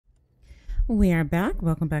We are back.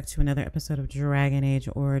 Welcome back to another episode of Dragon Age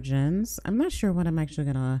Origins. I'm not sure when I'm actually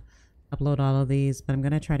going to upload all of these, but I'm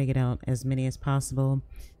going to try to get out as many as possible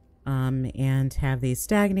and have these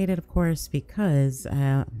stagnated, of course, because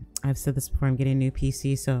I've said this before, I'm getting a new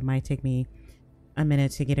PC, so it might take me a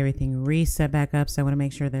minute to get everything reset back up. So I want to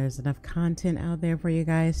make sure there's enough content out there for you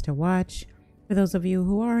guys to watch, for those of you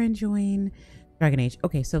who are enjoying Dragon Age.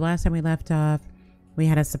 Okay, so last time we left off, we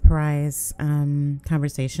had a surprise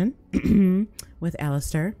conversation with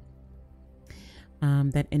Alistair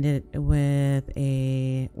that ended with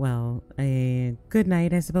a good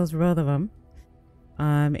night, I suppose, for both of them.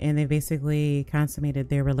 And they basically consummated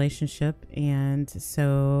their relationship. And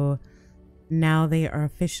so now they are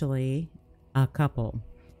officially a couple.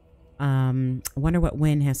 I wonder what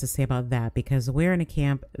Wynn has to say about that, because we're in a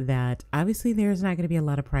camp that obviously there's not going to be a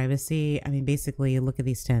lot of privacy. I mean, basically, look at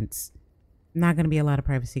these tents. Not going to be a lot of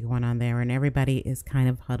privacy going on there, and everybody is kind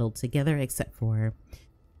of huddled together except for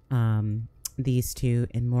these two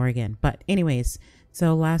and Morgan. But anyways,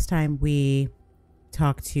 so last time we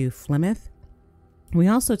talked to Flemeth. We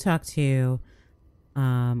also talked to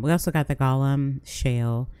we also got the Golem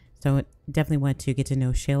Shale, so definitely want to get to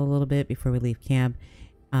know Shale a little bit before we leave camp.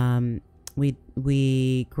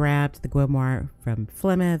 We grabbed the grimoire from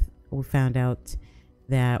Flemeth. We found out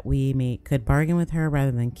that we could bargain with her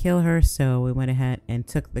rather than kill her, so we went ahead and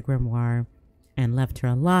took the grimoire and left her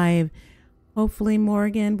alive. Hopefully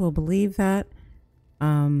Morgan will believe that.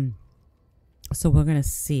 So we're gonna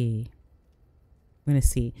see.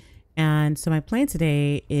 And so my plan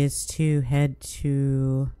today is to head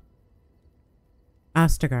to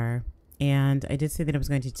Ostagar, and I did say that I was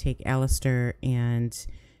going to take Alistair, and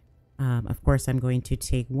of course, I'm going to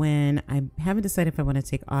take Wynn. I haven't decided if I want to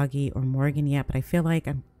take Augie or Morgan yet, but I feel like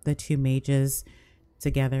the two mages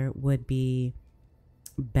together would be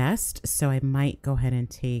best. So I might go ahead and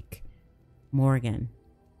take Morgan.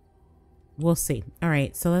 We'll see. All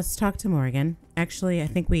right, so let's talk to Morgan. Actually, I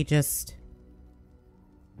think we just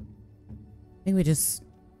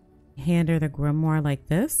hand her the grimoire like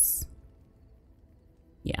this.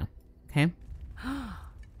 Yeah. Okay.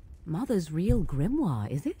 Mother's real grimoire,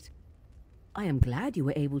 is it? I am glad you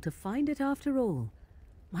were able to find it after all.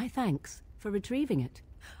 My thanks for retrieving it.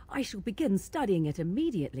 I shall begin studying it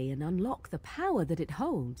immediately and unlock the power that it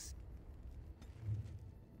holds.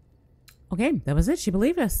 Okay, that was it. She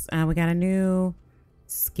believed us. We got a new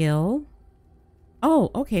skill.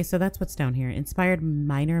 Oh, okay, so that's what's down here. Inspired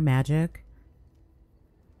minor magic.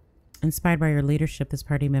 Inspired by your leadership, this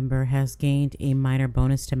party member has gained a minor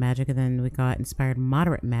bonus to magic, and then we got inspired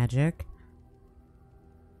moderate magic.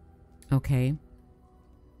 Okay.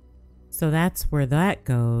 So that's where that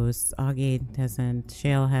goes. Augie hasn't.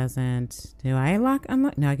 Shale hasn't. Do I unlock?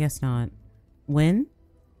 No, I guess not. Wynn?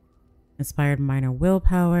 Inspired minor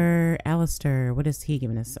willpower. Alistair, what is he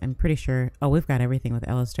giving us? I'm pretty sure. Oh, we've got everything with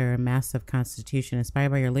Alistair. Massive constitution.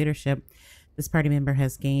 Inspired by your leadership, this party member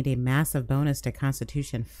has gained a massive bonus to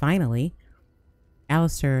constitution. Finally.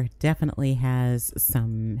 Alistair definitely has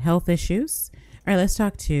some health issues. All right, let's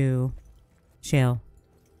talk to Shale.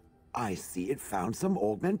 I see it found some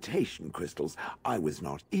augmentation crystals. I was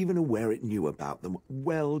not even aware it knew about them.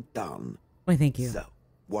 Well done. Why, thank you. So,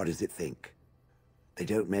 what does it think? They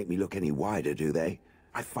don't make me look any wider, do they?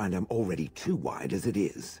 I find I'm already too wide as it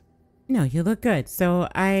is. No, you look good. So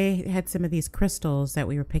I had some of these crystals that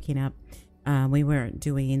we were picking up. We were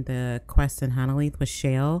doing the quest in Honolith with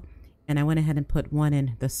Shale, and I went ahead and put one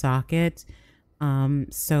in the socket.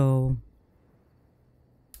 So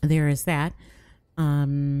there is that.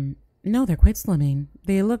 No, they're quite slimming.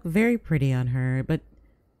 They look very pretty on her, but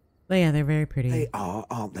yeah, they're very pretty. They are,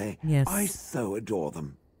 aren't they? Yes. I so adore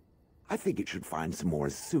them. I think it should find some more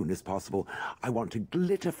as soon as possible. I want to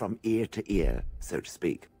glitter from ear to ear, so to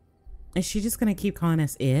speak. Is she just going to keep calling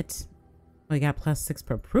us it? We got +6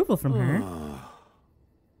 for approval from her.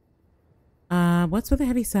 What's with the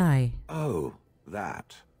heavy sigh? Oh,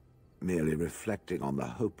 that. Merely reflecting on the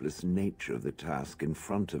hopeless nature of the task in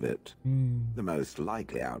front of it. The most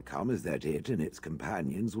likely outcome is that it and its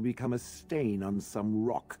companions will become a stain on some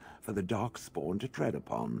rock for the Darkspawn to tread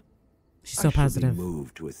upon. She's so positive. I should be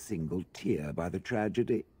moved to a single tear by the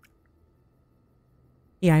tragedy.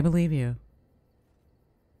 Yeah, I believe you.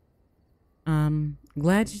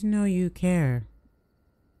 Glad to know you care.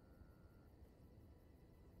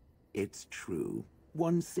 It's true.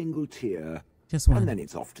 One single tear. Just one. And then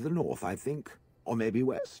it's off to the north, I think. Or maybe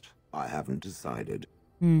west. I haven't decided.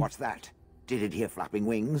 What's that? Did it hear flapping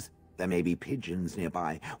wings? There may be pigeons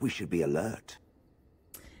nearby. We should be alert.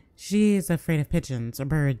 She's afraid of pigeons or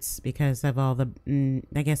birds because of all the,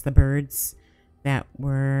 I guess, the birds that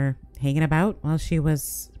were hanging about while she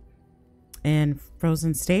was in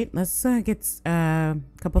frozen state. Let's get a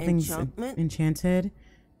couple things enchanted.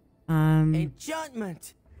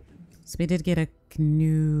 Enchantment. So we did get a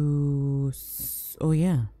new. Oh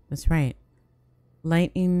yeah, that's right.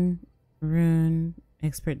 Lightning rune,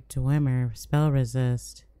 expert dwemer, spell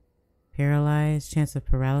resist, paralyzed, chance of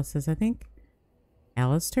paralysis. I think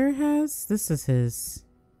Alistair has. This is his.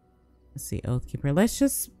 Let's see, Oathkeeper. Let's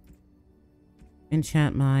just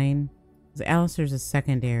enchant mine. Alistair's a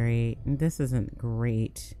secondary. This isn't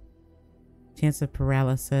great. Chance of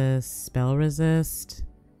paralysis, spell resist.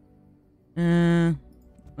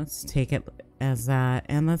 Let's take it as that.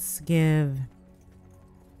 And let's give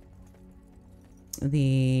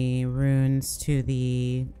the runes to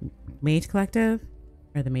the mage collective.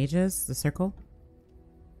 Or the mages, the circle.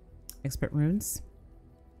 Expert runes.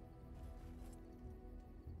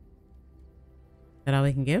 Is that all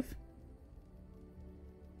we can give?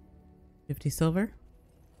 50 silver.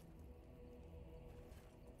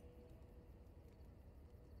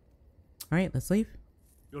 All right, let's leave.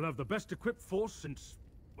 You'll have the best equipped force since,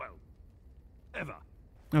 well, ever.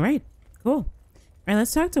 All right, cool. All right,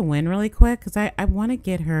 let's talk to Wynn really quick because I want to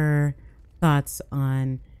get her thoughts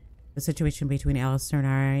on the situation between Alistair and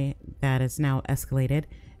I that is now escalated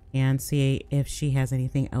and see if she has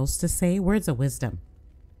anything else to say. Words of wisdom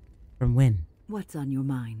from Wynn. What's on your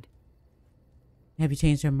mind? Have you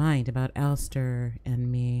changed your mind about Alistair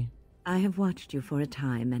and me? I have watched you for a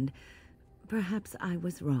time, and perhaps I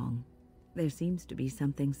was wrong. There seems to be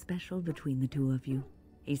something special between the two of you.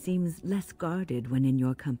 He seems less guarded when in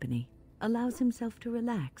your company, allows himself to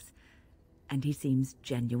relax, and he seems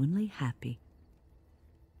genuinely happy.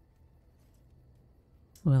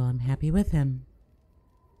 Well, I'm happy with him.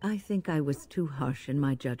 I think I was too harsh in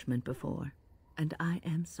my judgment before, and I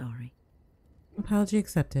am sorry. Apology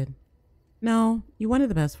accepted. No, you wanted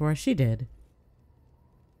the best for her. She did.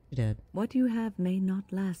 She did. What you have may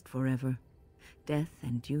not last forever. Death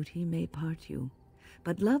and duty may part you,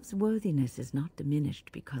 but love's worthiness is not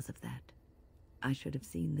diminished because of that. I should have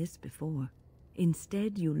seen this before.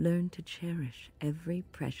 Instead, you learn to cherish every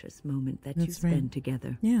precious moment that you spend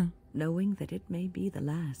together. Yeah. Knowing that it may be the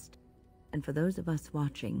last. And for those of us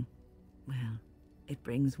watching, well, it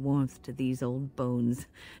brings warmth to these old bones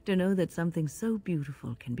to know that something so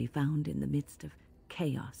beautiful can be found in the midst of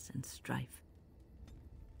chaos and strife.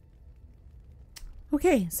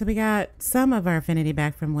 Okay, so we got some of our affinity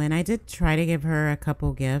back from Wynn. I did try to give her a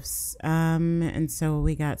couple gifts, and so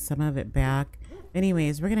we got some of it back.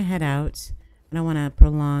 Anyways, we're going to head out. I don't want to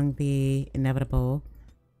prolong the inevitable.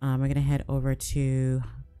 We're going to head over to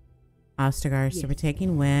Ostagar. Yes. So we're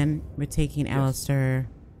taking Wynn. We're taking Alistair.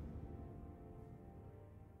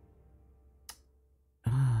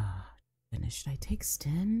 Goodness, should I take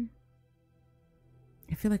Sten?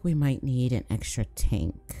 I feel like we might need an extra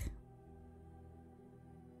tank.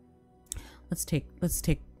 Let's take.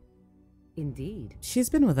 Indeed. She's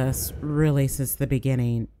been with us really since the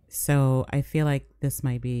beginning. So I feel like this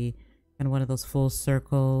might be kind of one of those full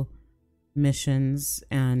circle missions,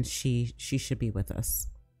 and she should be with us.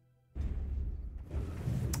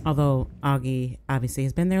 Although Augie obviously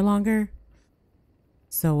has been there longer.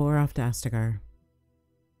 So we're off to Ostagar.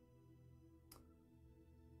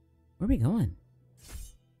 Where are we going?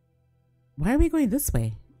 Why are we going this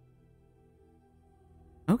way?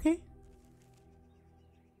 Okay.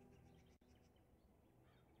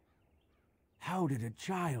 How did a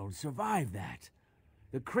child survive that?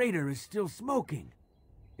 The crater is still smoking.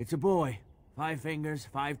 It's a boy. 5 fingers,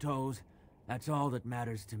 5 toes. That's all that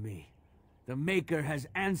matters to me. The Maker has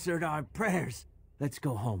answered our prayers. Let's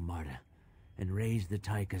go home, Marta, and raise the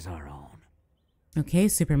tyke as our own. Okay,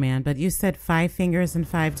 Superman, but you said 5 fingers and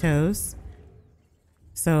 5 toes.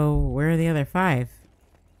 So where are the other 5?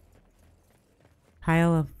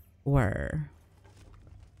 Pile of ore.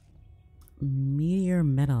 Meteor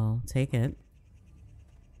metal. Take it.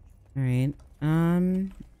 All right.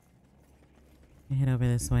 Head over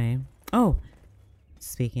this way. Oh,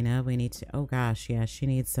 speaking of, we need to. Oh gosh, yeah, she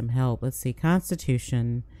needs some help. Let's see.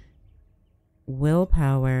 Constitution,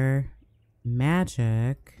 willpower,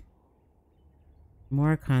 magic,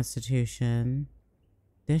 more constitution.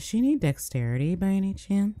 Does she need dexterity by any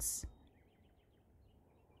chance?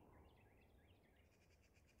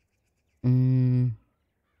 Maybe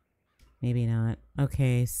not.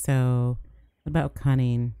 Okay, so what about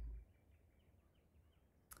cunning?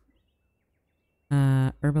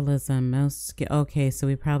 Herbalism, most skill. Okay, so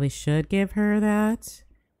we probably should give her that.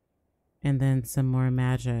 And then some more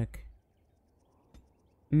magic.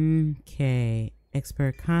 Okay.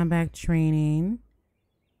 Expert combat training.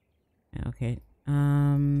 Okay.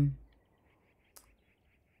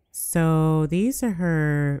 So these are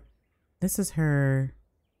her this is her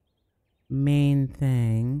main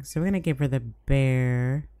thing. So we're going to give her the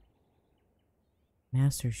bear.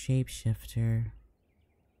 Master Shapeshifter.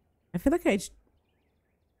 I feel like did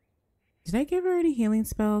I give her any healing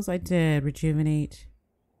spells? I did. Rejuvenate.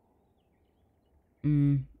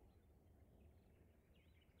 Let's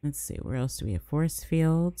see. Where else do we have? Force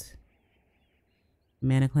Field.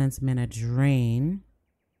 Mana Cleanse, Mana Drain.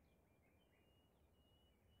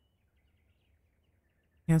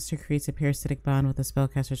 Caster creates a parasitic bond with a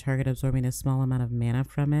spellcaster target, absorbing a small amount of mana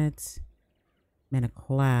from it. Mana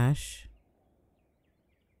Clash.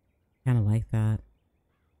 Kind of like that.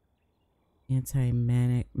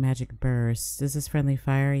 Anti-magic burst. Is this friendly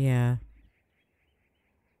fire? Yeah.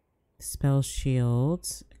 Spell shield.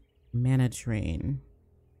 Mana drain.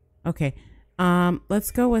 Okay. Let's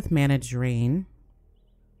go with mana drain.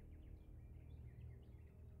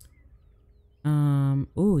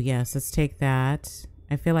 Ooh, yes, let's take that.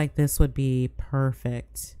 I feel like this would be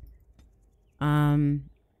perfect. I am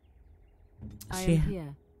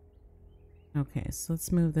here. Okay, so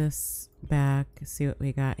let's move this back, see what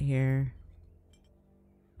we got here.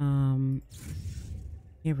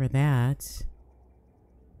 Give her that.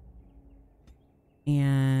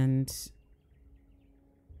 And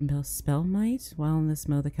spell might. While in this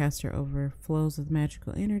mode, the caster overflows with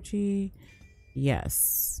magical energy.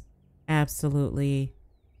 Yes. Absolutely.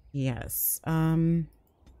 Yes.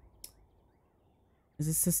 Is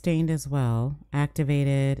it sustained as well?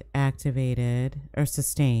 Activated, or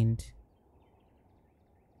sustained?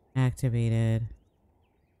 Activated.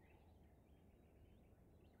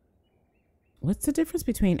 What's the difference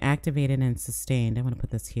between activated and sustained? I want to put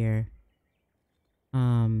this here.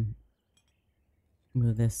 Move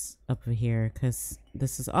this up over here because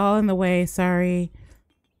this is all in the way. Sorry.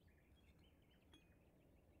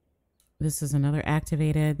 This is another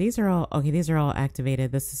activated. These are all okay. These are all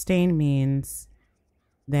activated. The sustained means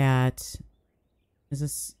that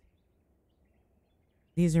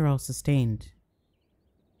these are all sustained.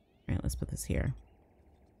 All right, let's put this here.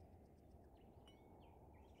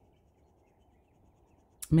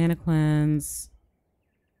 Mana Cleanse.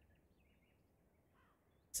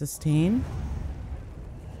 Sustain.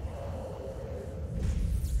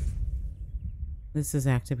 This is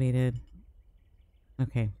activated.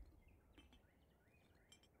 Okay.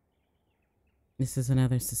 This is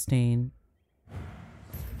another sustain.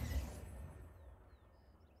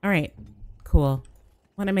 All right. Cool.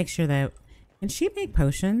 Want to make sure that... Can she make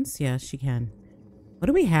potions? Yeah, she can. What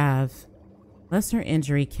do we have? Lesser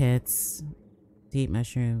injury kits. Deep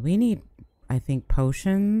mushroom. We need, I think,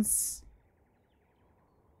 potions.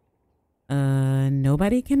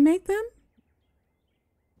 Nobody can make them?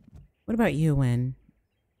 What about you, Win?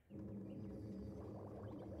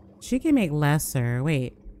 She can make lesser.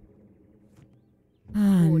 Wait.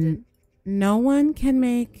 No one can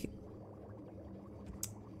make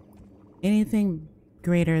anything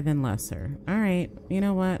greater than lesser. All right. You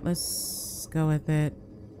know what? Let's go with it.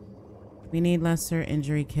 We need lesser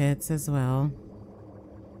injury kits as well.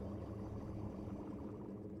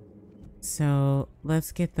 So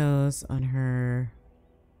let's get those on her.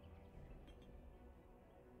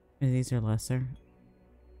 These are lesser.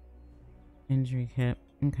 Injury kit.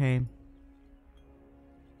 Okay.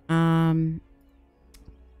 I'm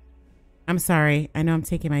sorry. I know I'm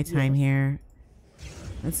taking my time here.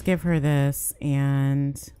 Let's give her this.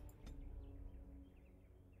 And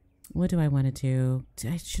what do I want to do?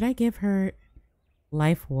 Should I give her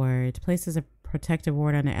life ward? Places a protective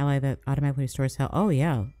ward on an ally that automatically restores health. Oh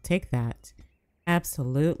yeah, take that.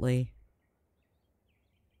 Absolutely.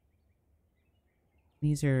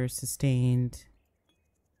 These are sustained.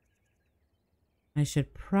 I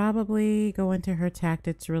should probably go into her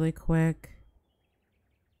tactics really quick.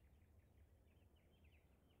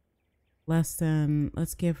 Let's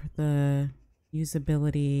give her the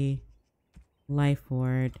usability life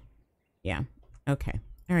ward. Yeah. Okay.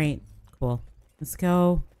 All right. Cool. Let's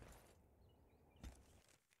go.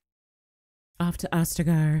 Off to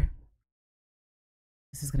Ostagar.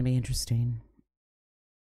 This is going to be interesting.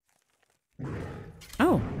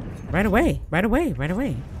 Oh, right away. Right away. Right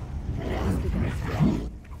away.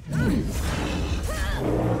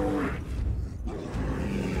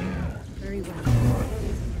 Very well.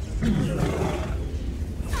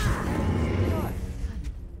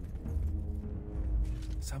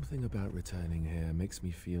 Something about returning here makes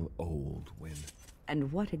me feel old, Win.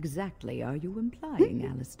 And what exactly are you implying,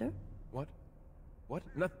 Alistair? What? What?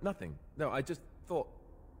 Nothing. No, I just thought...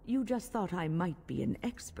 You just thought I might be an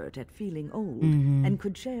expert at feeling old and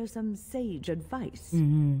could share some sage advice.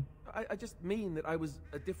 I just mean that I was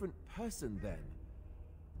a different person then.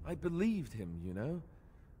 I believed him, you know?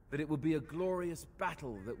 that it would be a glorious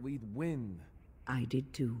battle, that we'd win. I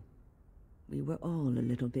did too. We were all a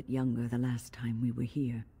little bit younger the last time we were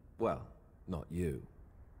here. Well, not you.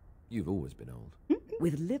 You've always been old.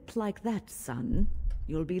 With lips like that, son,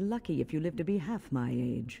 you'll be lucky if you live to be half my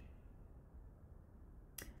age.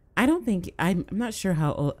 I don't think... I'm not sure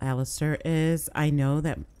how old Alistair is. I know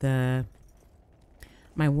that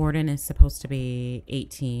my warden is supposed to be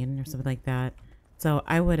 18 or something like that. So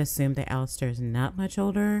I would assume that Alistair is not much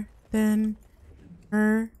older than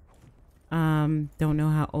her. Don't know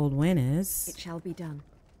how old Wynn is. It shall be done.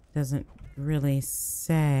 Doesn't really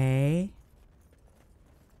say.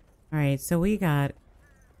 Alright, so we got...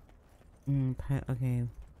 okay.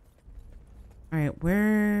 Alright,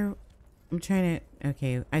 where... I'm trying to...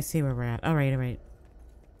 Okay, I see where we're at. Alright, alright.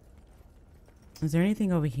 Is there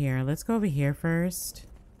anything over here? Let's go over here first.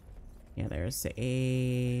 Yeah, there's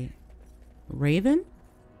a... raven?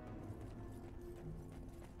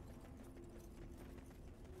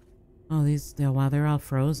 Oh, wow, they're all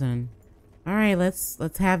frozen. Alright, let's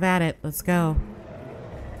have at it. Let's go.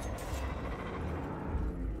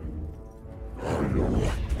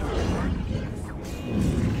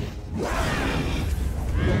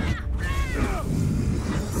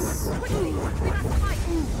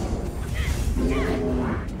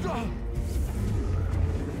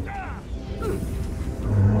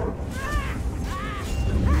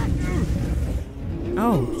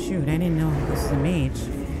 Oh, shoot, I didn't know this was a mage.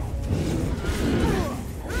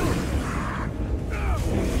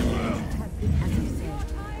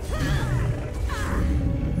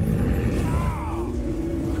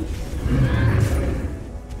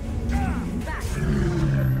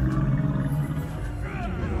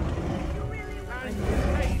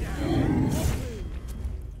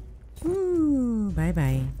 Ooh,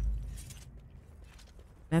 bye-bye.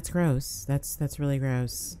 That's gross. That's really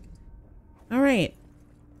gross. All right.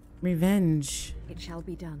 Revenge. It shall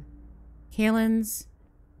be done. Kalen's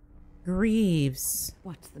grieves.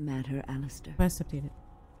 What's the matter, Alistair? Quest updated.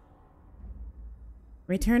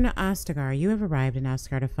 Return to Ostagar. You have arrived in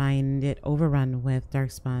Ostagar to find it overrun with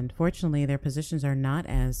darkspawn. Fortunately, their positions are not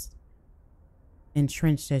as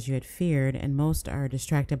entrenched as you had feared, and most are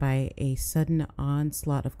distracted by a sudden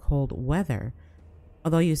onslaught of cold weather.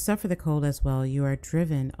 Although you suffer the cold as well, you are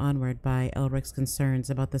driven onward by Elric's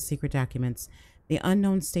concerns about the secret documents, the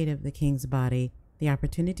unknown state of the king's body, the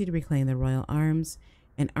opportunity to reclaim the royal arms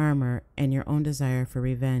and armor, and your own desire for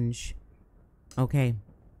revenge. Okay.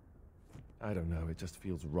 I don't know, it just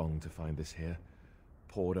feels wrong to find this here.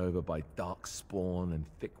 Poured over by dark spawn and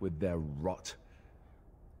thick with their rot.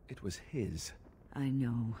 It was his. I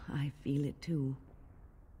know, I feel it too.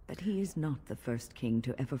 But he is not the first king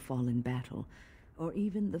to ever fall in battle, or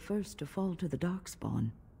even the first to fall to the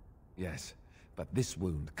darkspawn. Yes, but this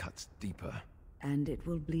wound cuts deeper. And it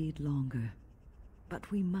will bleed longer. But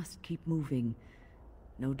we must keep moving.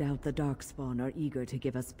 No doubt the darkspawn are eager to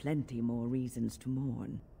give us plenty more reasons to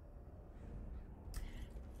mourn.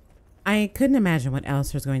 I couldn't imagine what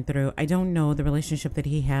Alistair's going through. I don't know the relationship that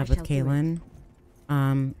he had with Kalen.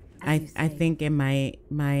 I think in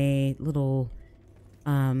my little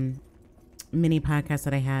mini podcast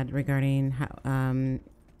that I had regarding how,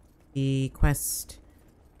 the quest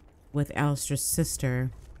with Alistair's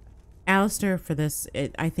sister, Alistair for this,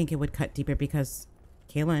 I think it would cut deeper because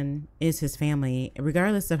Kalen is his family,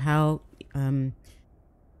 regardless of how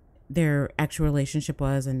their actual relationship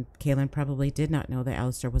was, and Kalen probably did not know that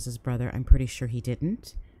Alistair was his brother. I'm pretty sure he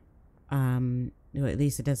didn't. At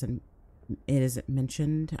least it isn't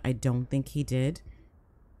mentioned. I don't think he did.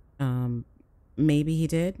 Maybe he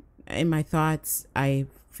did. In my thoughts, I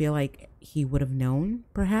feel like he would have known,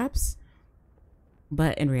 perhaps.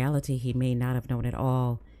 But in reality, he may not have known at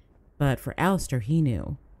all. But for Alistair, he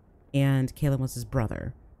knew. And Kalen was his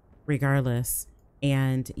brother, regardless.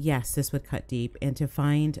 And yes, this would cut deep. And to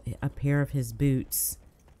find a pair of his boots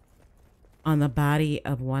on the body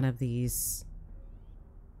of one of these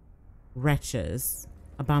wretches,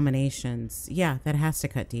 abominations, yeah, that has to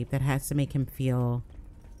cut deep. That has to make him feel,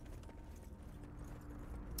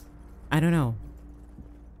 I don't know,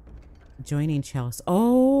 joining Chalice.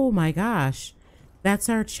 Oh my gosh, that's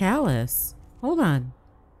our Chalice. Hold on,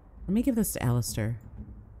 let me give this to Alistair.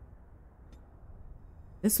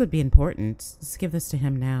 This would be important. Let's give this to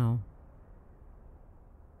him now.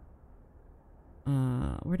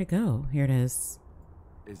 Where'd it go? Here it is.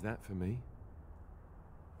 Is that for me?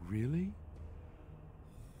 Really?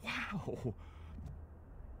 Wow.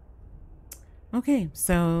 Okay,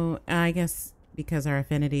 so I guess because our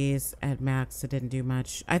affinities at max, it didn't do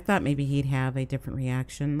much. I thought maybe he'd have a different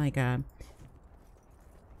reaction, like a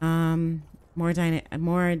more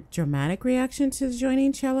dramatic reaction to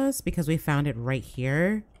joining Chalice because we found it right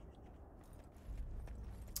here.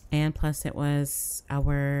 And plus it was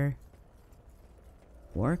our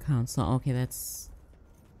war console. Okay, that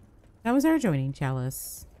was our joining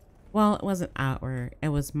Chalice. Well, it wasn't our, it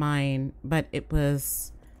was mine, but it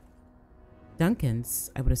was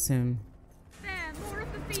Duncan's, I would assume. There, more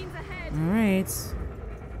of the fiends ahead. All right.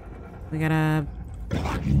 We gotta...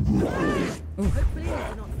 Ooh. Hopefully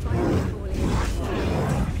they're not fighting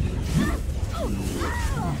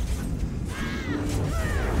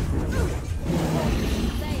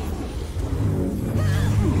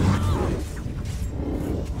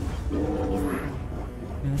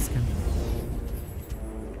Let's go.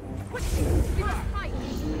 Quickly, we must fight.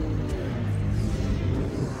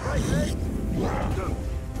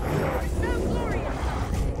 There's no glory in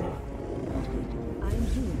that. I'm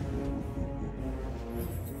here.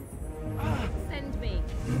 Send me.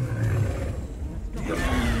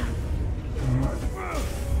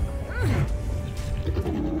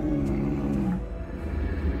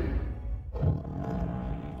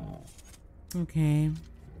 Okay.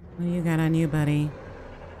 What do you got on you, buddy?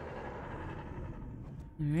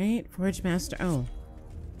 Alright, Forge Master. Oh.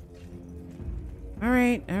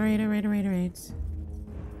 Alright.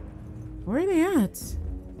 Where are they at?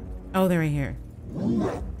 Oh, they're right here.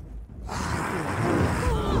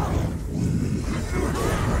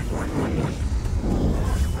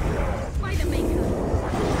 By the maker.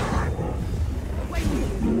 Away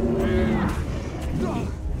with you.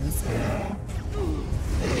 Let's go.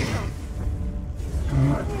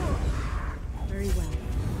 Very well.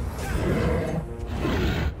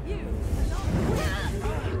 You belong.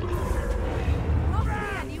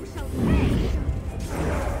 And you shall pay.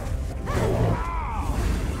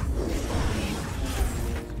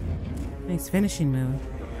 Nice finishing move.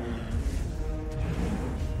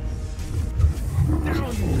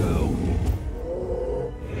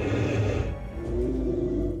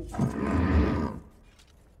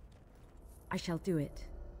 I shall do it.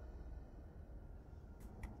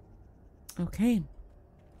 Okay.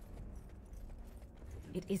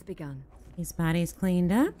 It is begun. His body's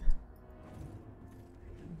cleaned up.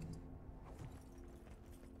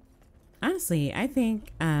 Honestly, I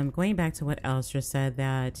think going back to what Alistair said,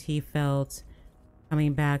 that he felt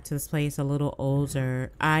coming back to this place a little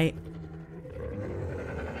older.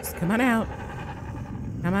 Just come on out.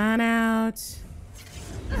 Come on out.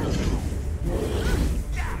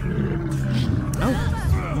 Oh,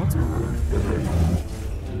 multiple.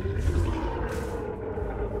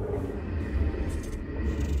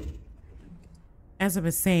 As I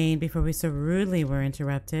was saying before we so rudely were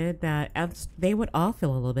interrupted, that they would all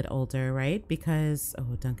feel a little bit older, right? Because,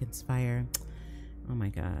 oh, Duncan's fire. Oh my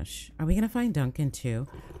gosh. Are we going to find Duncan too?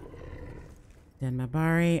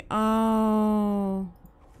 Denmabari. Oh.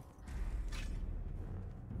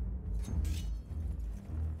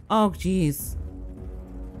 Oh, geez.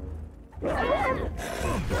 I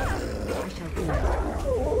shall do it.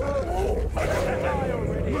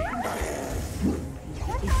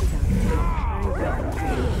 It is begun.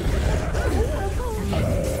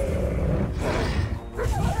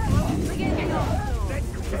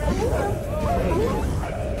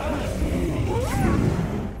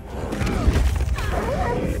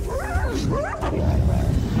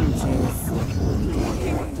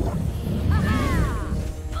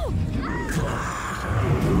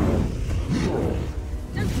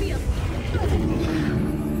 Don't be a...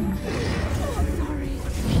 Oh, sorry.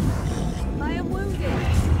 I am wounded.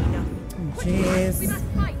 Jeez. We must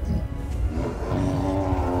fight.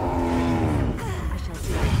 I shall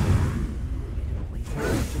do it. We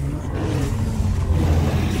must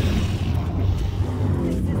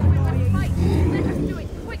fight. Let us do it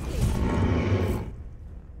quickly.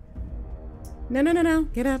 No.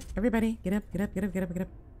 Get up, everybody. Get up.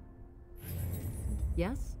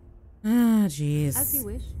 Yes? Ah, jeez. As you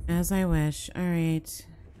wish. As I wish. All right.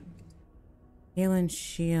 Galen's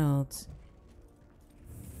shield.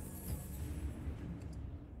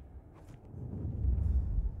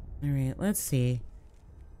 All right, let's see.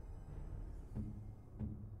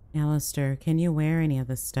 Alistair, can you wear any of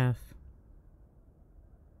this stuff?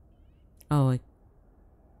 Oh,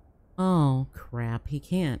 crap. He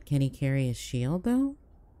can't. Can he carry a shield, though?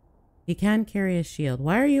 He can carry a shield.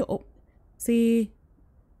 Why are you... Oh, see...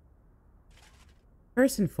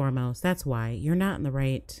 First and foremost, that's why. You're not in the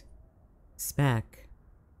right spec.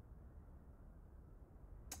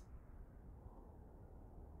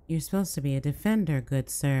 You're supposed to be a defender, good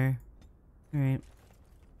sir. Alright.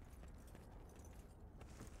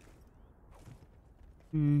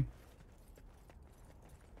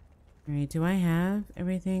 Alright, do I have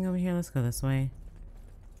everything over here? Let's go this way.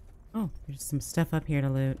 Oh, there's some stuff up here to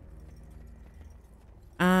loot.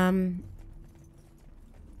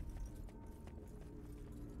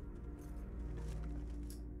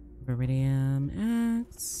 Viridium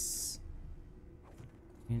X.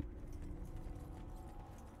 Right.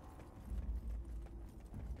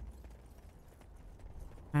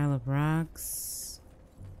 Pile of rocks.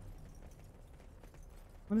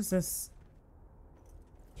 What is this?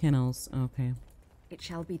 Kennels. Okay. It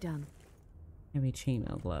shall be done. Heavy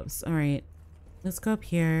chainmail gloves. Alright. Let's go up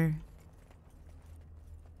here.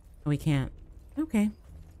 Oh, we can't. Okay.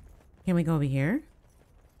 Can we go over here?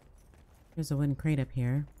 There's a wooden crate up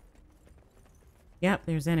here. Yep,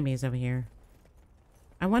 there's enemies over here.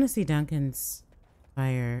 I want to see Duncan's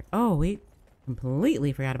fire. Oh, we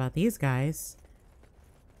completely forgot about these guys.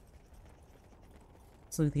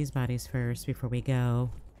 Let's loot these bodies first before we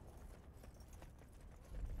go.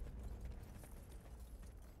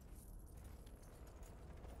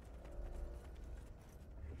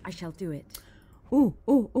 I shall do it. Ooh,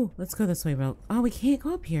 ooh, ooh. Let's go this way, bro. Oh, we can't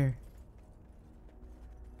go up here.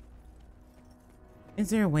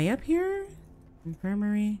 Is there a way up here?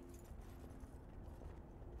 Infirmary?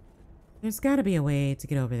 There's got to be a way to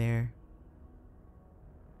get over there.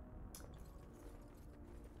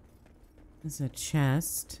 There's a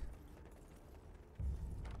chest.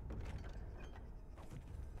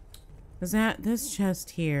 This chest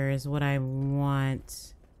here is what I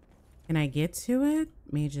want. Can I get to it?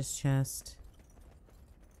 Mage's chest.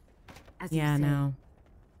 As you Yeah, say. no.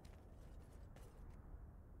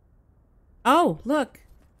 Oh, look.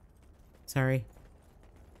 Sorry.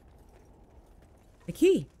 The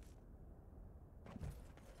key.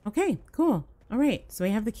 Okay, cool. All right, so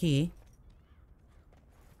we have the key.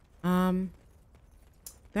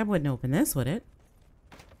 That wouldn't open this, would it?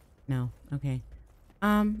 No. Okay.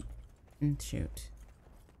 Shoot.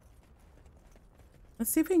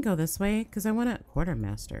 Let's see if we can go this way, because I want a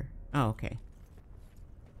quartermaster. Oh, okay.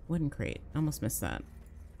 Wooden crate. Almost missed that.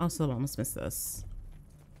 Also, almost missed this.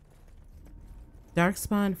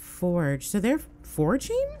 Darkspawn Forge. So they're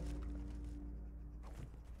forging?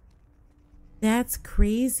 That's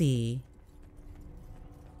crazy.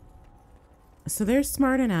 So they're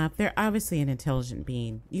smart enough. They're obviously an intelligent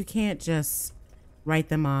being. You can't just write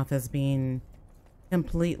them off as being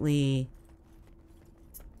completely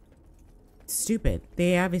stupid.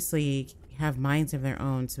 They obviously have minds of their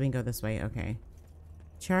own. So we can go this way. Okay.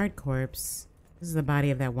 Charred corpse. This is the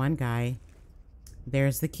body of that one guy.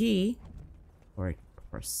 There's the key. Or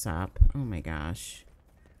sop. Oh my gosh.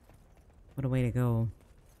 What a way to go.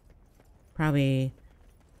 Probably,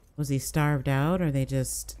 was he starved out, or they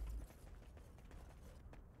just,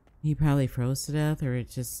 he probably froze to death, or it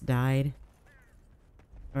just died,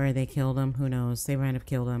 or they killed him. Who knows? They might have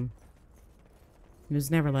killed him. He was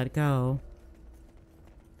never let go.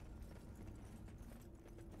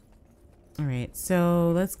 All right,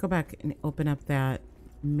 so let's go back and open up that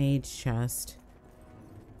mage chest.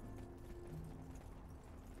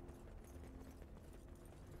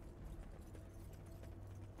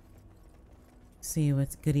 See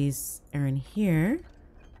what goodies are in here.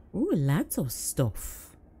 Ooh, lots of stuff.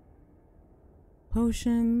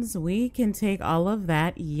 Potions. We can take all of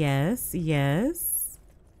that. Yes, yes.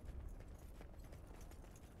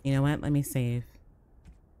 You know what? Let me save.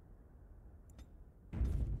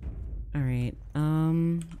 All right.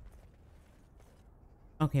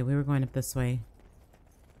 Okay, we were going up this way.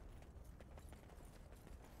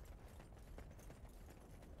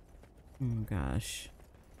 Oh gosh.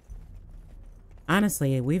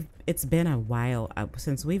 Honestly, it's been a while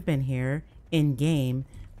since we've been here in game,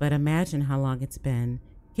 but imagine how long it's been.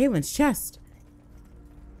 Caitlin's chest.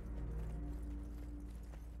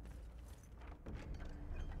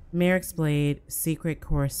 Merrick's blade, secret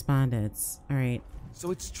correspondence. All right.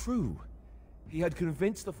 So it's true. He had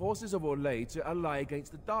convinced the forces of Orlais to ally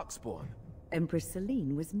against the Darkspawn. Empress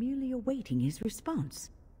Celine was merely awaiting his response.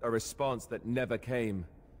 A response that never came,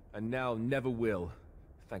 and now never will,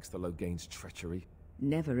 thanks to Loghain's treachery.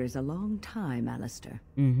 Never is a long time, Alistair.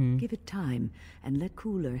 Mm-hmm. Give it time, and let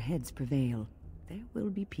cooler heads prevail. There will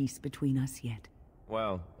be peace between us yet.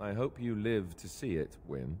 Well, I hope you live to see it,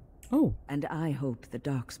 Wynne. Oh. And I hope the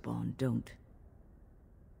Darkspawn don't.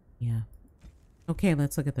 Yeah. Okay,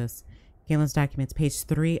 let's look at this. Caitlin's documents, page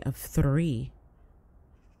 3 of 3.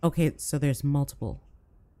 Okay, so there's multiple.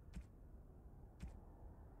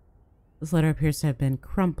 This letter appears to have been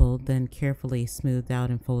crumpled, then carefully smoothed out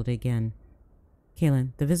and folded again.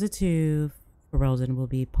 Caitlin, the visit to Ferelden will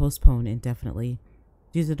be postponed indefinitely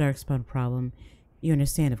due to the Darkspawn problem. You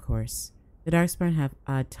understand, of course. The Darkspawn have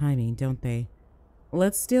odd timing, don't they?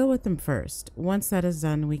 let's deal with them first. Once that is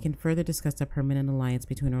done, we can further discuss a permanent alliance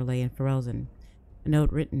between Orlais and Ferelden. A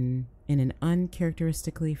note written in an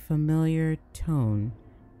uncharacteristically familiar tone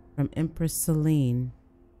from Empress Selene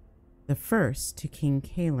the First to King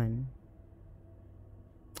Kalen.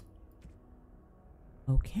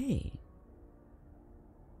 Okay.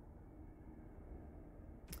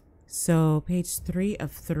 So, page 3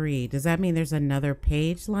 of 3. Does that mean there's another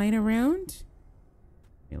page lying around?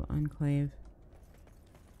 Enclave.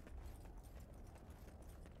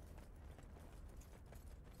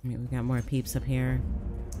 I mean, we got more peeps up here.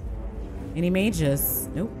 Any mages?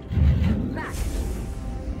 Nope. Back.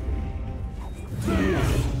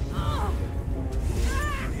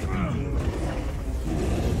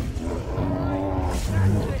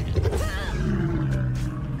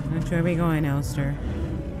 Which way are we going, Alistair?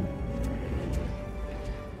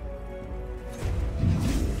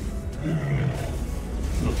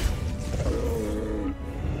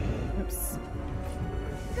 Oops.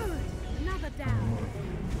 Good. Another down.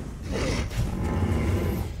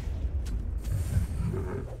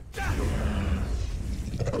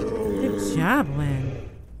 Good job, Lynn.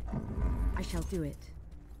 I shall do it.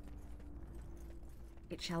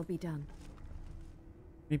 It shall be done.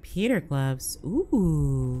 Repeater gloves.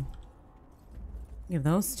 Ooh. Give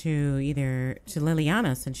those to either to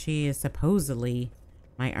Liliana, since she is supposedly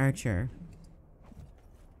my archer.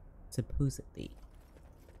 Supposedly.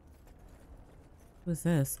 Who's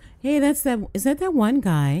this? Hey, that's that. Is that one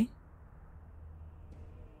guy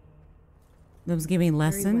that was giving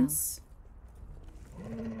lessons?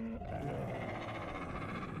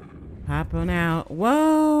 Pop on out.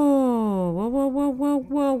 Whoa! Whoa! Whoa! Whoa! Whoa!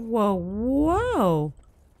 Whoa! Whoa! Whoa!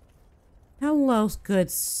 Hello, good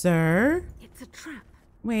sir. It's a trap.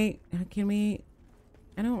 Wait, can we?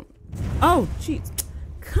 I don't. Oh, jeez.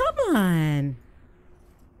 Come on.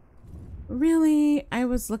 Really? I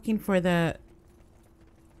was looking for the.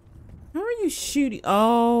 How are you shooting?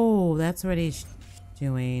 Oh, that's what he's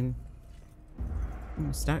doing.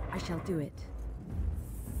 I'm stuck. I shall do it.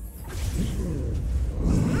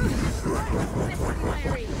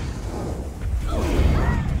 Fiery.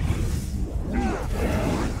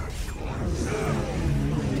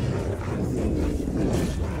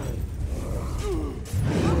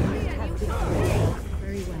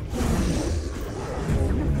 Very well.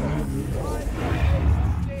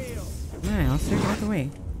 Alright, I'll start out the way.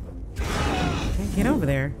 Can't get over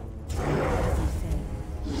there.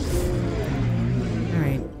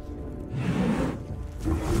 Alright.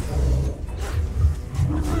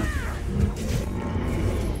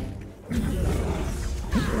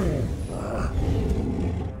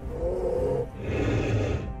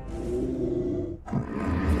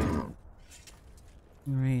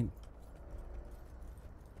 Alright.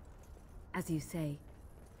 As you say.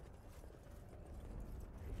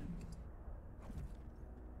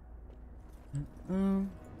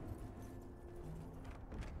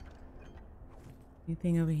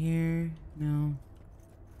 Anything over here? No.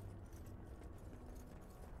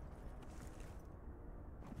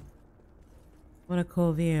 What a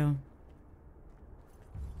cool view.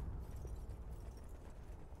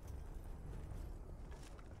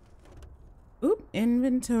 Oop,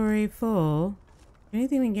 inventory full.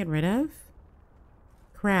 Anything we can get rid of?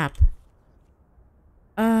 Crap.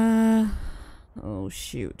 Oh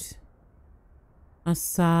shoot.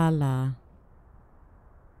 Asala.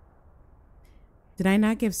 Did I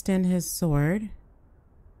not give Sten his sword?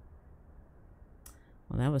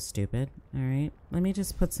 Well, that was stupid. Alright, let me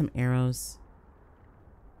just put some arrows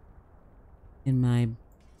in my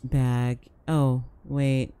bag. Oh,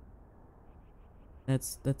 wait.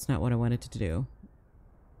 That's not what I wanted to do.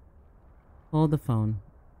 Hold the phone.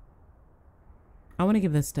 I want to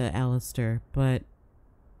give this to Alistair, but...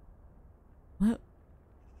 What?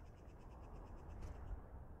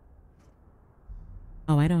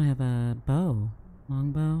 Oh, I don't have a bow.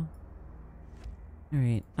 Longbow.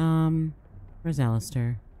 Alright, where's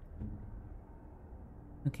Alistair?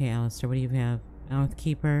 Okay, Alistair, what do you have?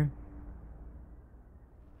 Oathkeeper.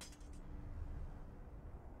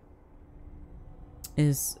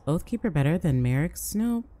 Is Oathkeeper better than Merrick's?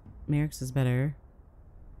 No, Merrick's is better.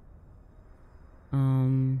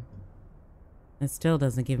 It still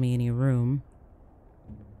doesn't give me any room.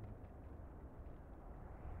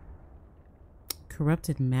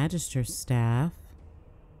 Corrupted Magister's staff.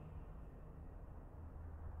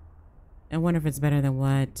 I wonder if it's better than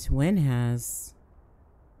what Wynn has.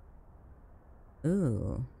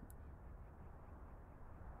 Ooh.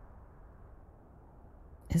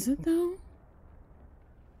 Is it though?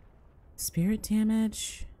 Spirit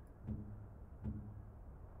damage.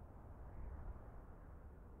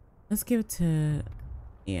 Let's give it to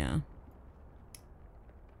Yeah.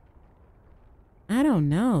 I don't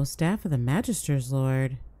know. Staff of the Magister's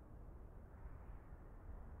Lord.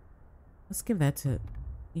 Let's give that to...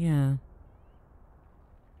 Yeah.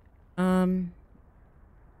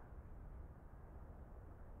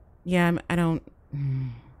 Yeah, I don't...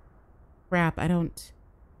 Crap, I don't...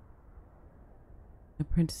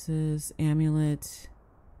 Apprentices, amulet...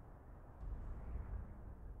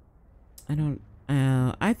 I don't...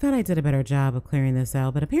 I thought I did a better job of clearing this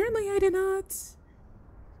out, but apparently I did not.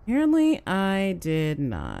 Apparently I did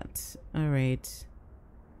not. Alright.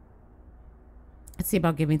 Let's see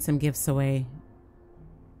about giving some gifts away.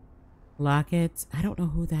 Locket. I don't know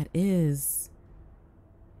who that is.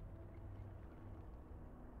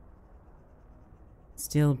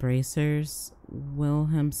 Steel bracers.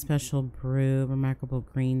 Wilhelm special brew. Remarkable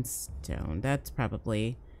green stone. That's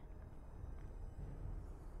probably...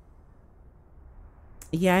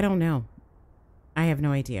 Yeah, I don't know. I have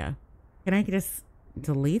no idea. Can I just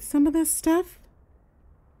delete some of this stuff?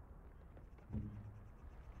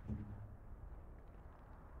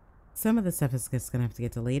 Some of the stuff is just gonna have to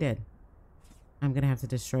get deleted. I'm gonna have to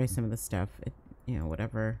destroy some of the stuff. You know,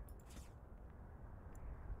 whatever.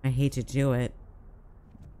 I hate to do it.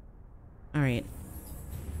 Alright.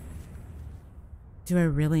 Do I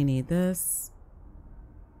really need this?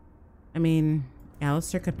 I mean,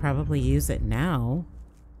 Alistair could probably use it now.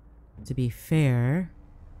 To be fair.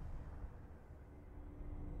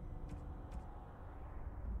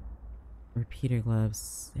 Repeater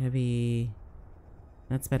gloves. Heavy.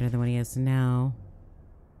 That's better than what he has now.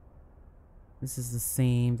 This is the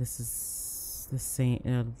same. This is the same.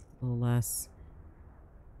 A little less.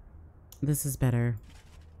 This is better.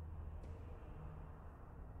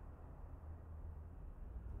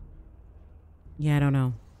 Yeah, I don't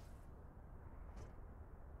know.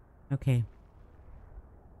 Okay.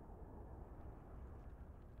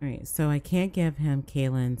 Alright, so I can't give him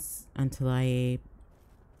Kalen's until I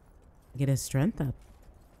get his strength up.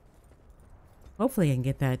 Hopefully I can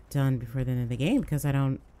get that done before the end of the game, because I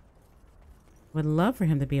don't... Would love for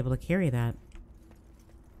him to be able to carry that.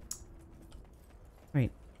 Right.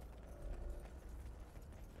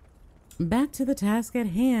 Back to the task at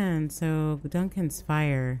hand. So, Duncan's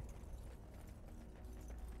fire.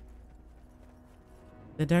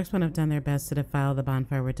 The Darkspawn have done their best to defile the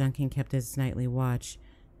bonfire where Duncan kept his nightly watch.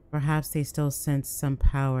 Perhaps they still sense some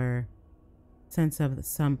power. Sense of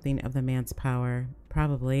something of the man's power.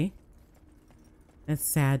 Probably. It's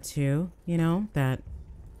sad too, you know, that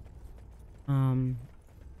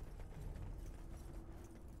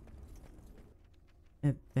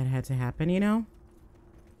that had to happen, you know?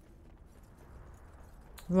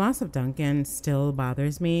 The loss of Duncan still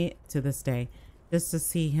bothers me to this day. Just to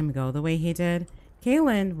see him go the way he did.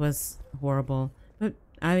 Kalen was horrible, but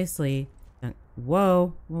obviously...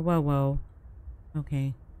 Whoa, whoa, whoa, whoa.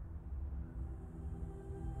 Okay.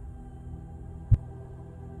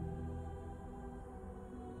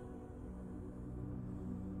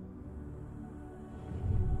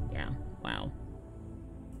 Yeah, wow.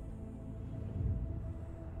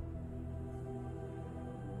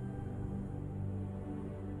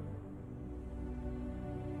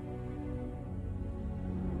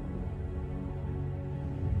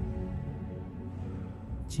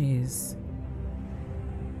 Jeez.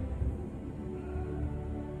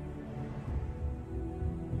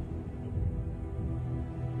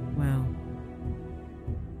 Wow.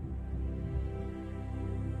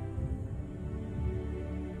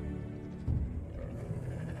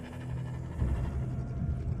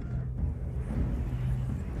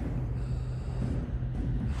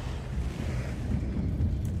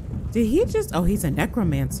 Did he just... Oh, he's a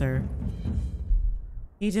necromancer.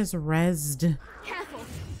 He just rezzed. Careful!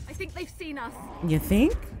 I think they've seen us. You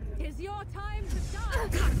think? It's your time to die.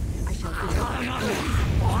 I shall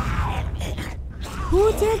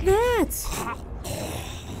Who did that?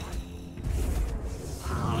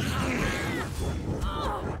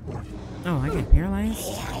 Oh, I get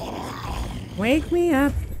paralyzed. Wake me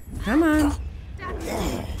up. Come on.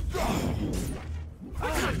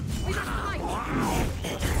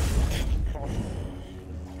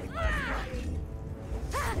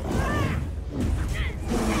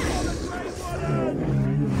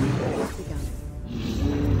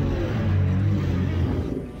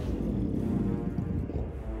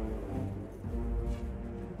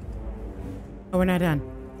 Oh, we're not done.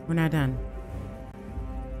 We're not done.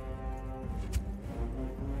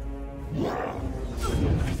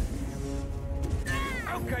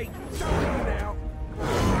 Okay, sorry now.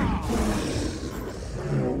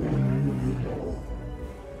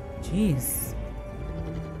 Jeez.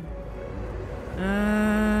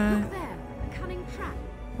 Look there, a cunning trap.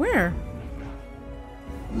 Where?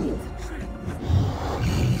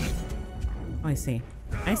 Oh, I see.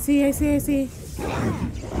 I see, I see, I see.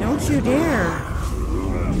 Don't you dare,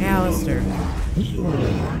 Alistair.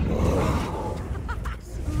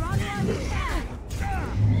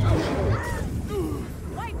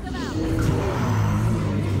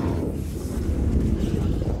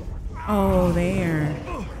 Oh, there.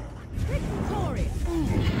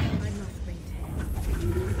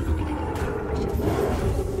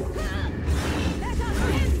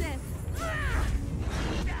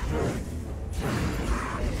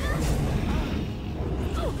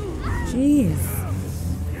 Jeez.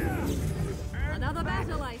 Another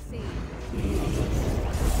battle, I see.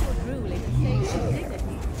 Truly to save your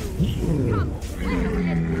dignity. Come,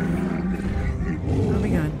 Where are we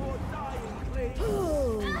going?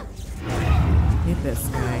 Hit this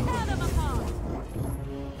guy. tear them apart.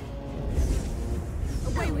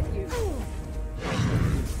 Away with you.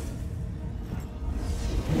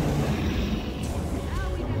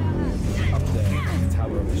 Up there,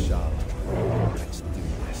 Tower of the Shah. Let's do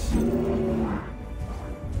this.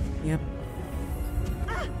 Yep.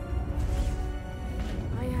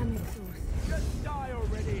 I am exhausted. Just die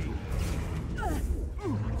already!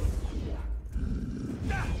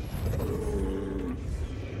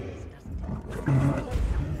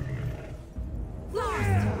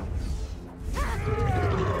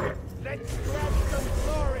 Let's grab some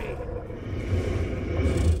glory!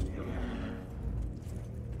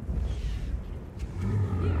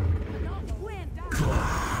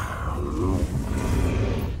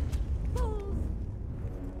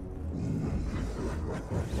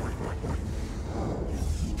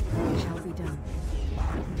 Shall be done.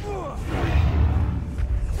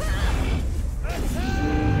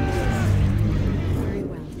 Very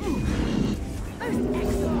well. Most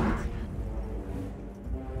excellent.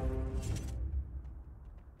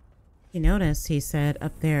 You notice he said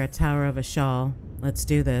up there, a tower of a shawl. Let's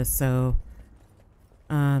do this. So,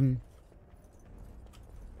 Kaelin's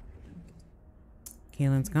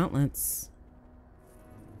gauntlets.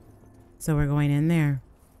 So we're going in there.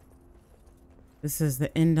 This is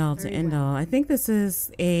the end all to end all. I think this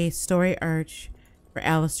is a story arch for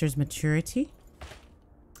Alistair's maturity.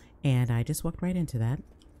 And I just walked right into that.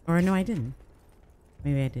 Or no, I didn't.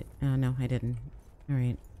 Maybe I did. Oh, no, I didn't. All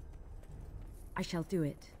right. I shall do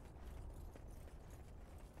it.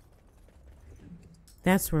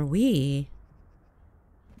 That's where we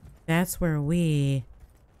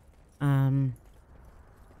I'm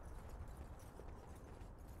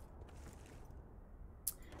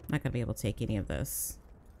not gonna be able to take any of this.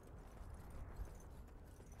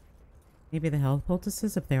 Maybe the health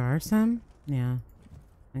poultices, if there are some. Yeah, I'm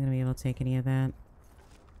not gonna be able to take any of that.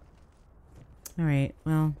 All right,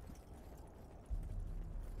 well,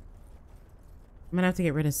 I'm gonna have to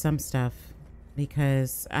get rid of some stuff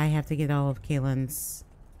because I have to get all of Kaelin's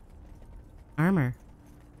armor.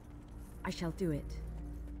 I shall do it.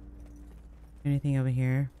 Anything over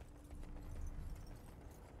here?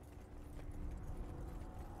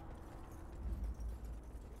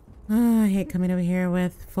 Oh, I hate coming over here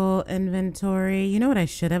with full inventory. You know what I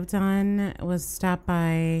should have done was stop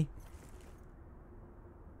by...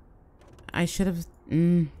 I should have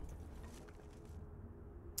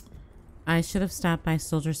stopped by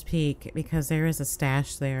Soldier's Peak because there is a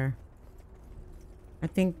stash there. I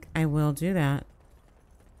think I will do that.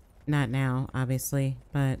 Not now, obviously,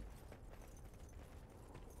 but...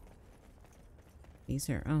 These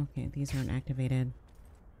are... Oh, okay, these aren't activated.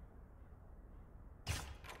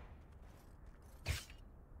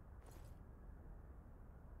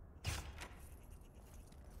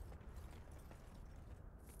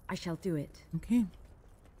 I shall do it. Okay.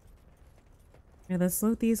 Okay, let's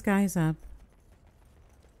load these guys up.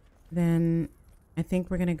 Then I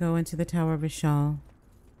think we're going to go into the Tower of Ishal.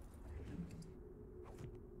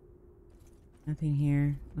 Nothing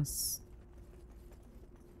here. Let's...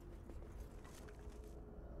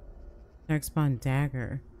 Darkspawn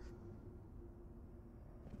dagger.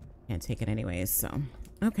 Can't take it anyways, so...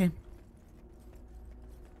 Okay.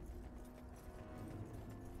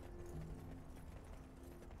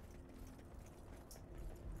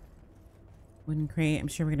 Wooden crate. I'm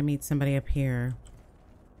sure we're gonna meet somebody up here.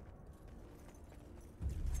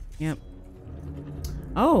 Yep.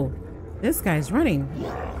 Oh! This guy's running.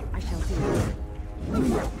 I shall do it.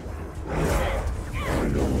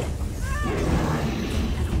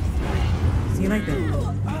 See, like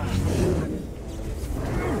that.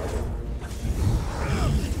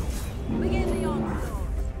 Begin the onslaught.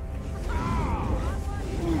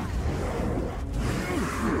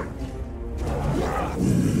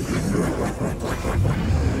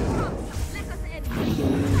 Let us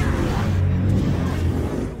end.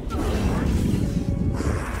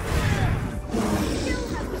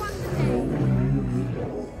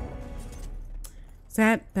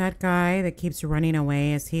 that guy that keeps running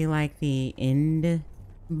away? Is he like the end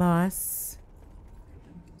boss?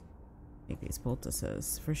 Take these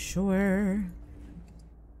poultices for sure.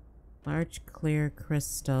 Large clear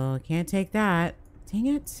crystal. Can't take that. Dang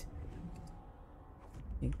it.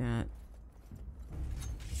 Take that.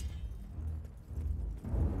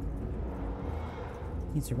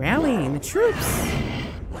 He's rallying the troops.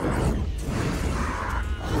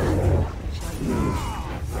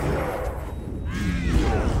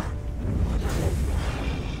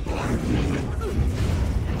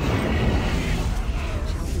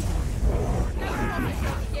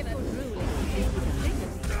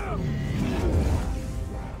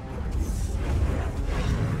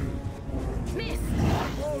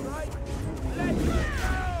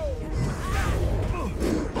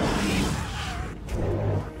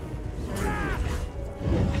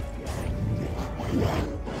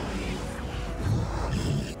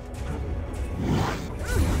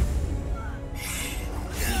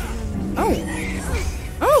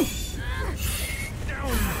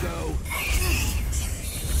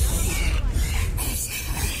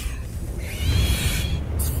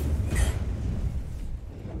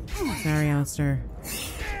 Sorry, Alistair.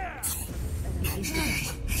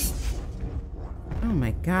 Oh my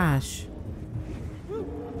gosh.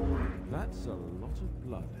 That's a lot of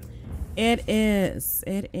blood. It is.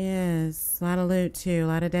 It is. A lot of loot too. A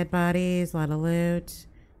lot of dead bodies. A lot of loot.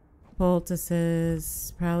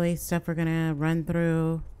 Poultices. Probably stuff we're gonna run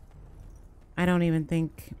through. I don't even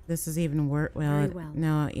think this is even worth. Well,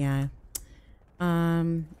 no, yeah.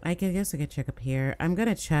 I guess I could check up here. I'm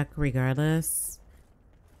gonna check regardless.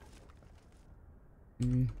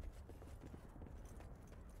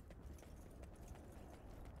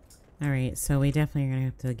 Alright, so we definitely are gonna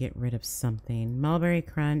have to get rid of something. Mulberry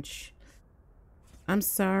Crunch. I'm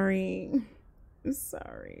sorry. I'm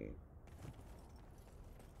sorry.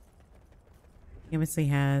 He obviously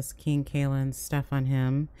has King Kalen's stuff on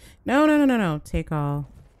him. No, no, no, no, no. Take all.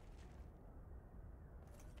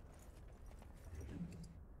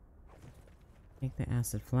 Take the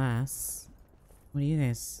acid flasks. What do you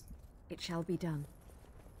guys... It shall be done.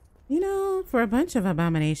 You know, for a bunch of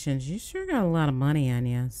abominations, you sure got a lot of money on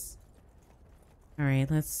you. All right,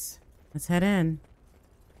 let's head in.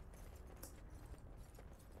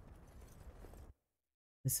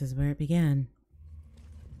 This is where it began.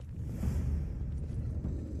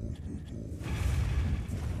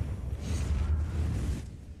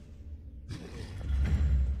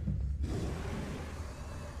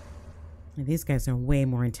 And these guys are way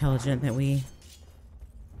more intelligent than we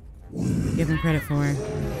give them credit for.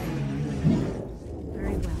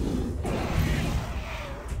 Very well.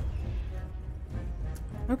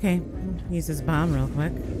 Okay, use this bomb real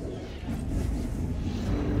quick.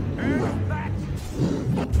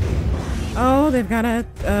 Oh, they've got a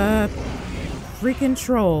freaking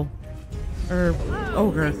troll. Or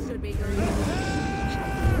ogre.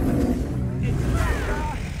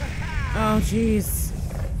 Oh, jeez.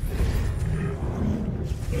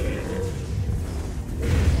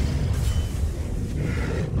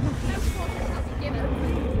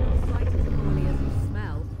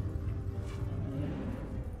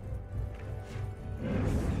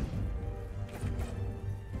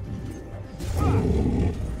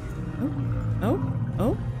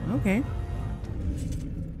 Okay.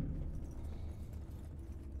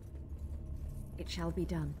 It shall be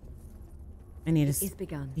done. I need It is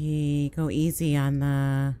begun. Go easy on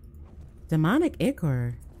the demonic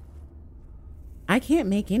ichor. I can't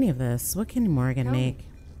make any of this. What can Morgan make?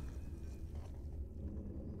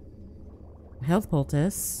 Health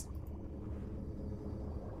poultice.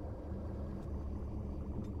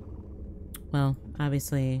 Well,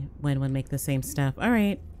 obviously, Wynn would make the same stuff. All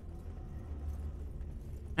right.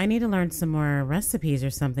 I need to learn some more recipes or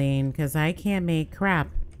something, because I can't make crap.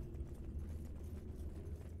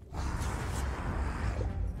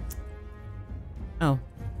 Oh.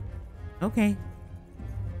 Okay.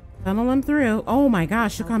 Funnel them through. Oh my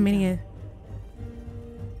gosh, look how many...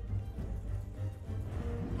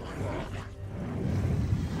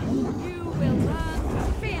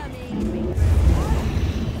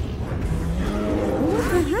 What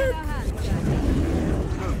the heck?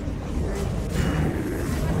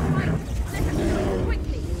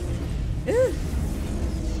 Ugh.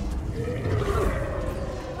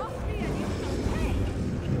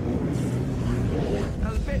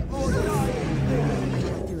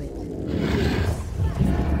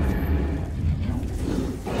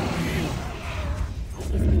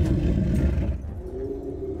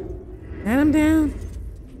 Let him down.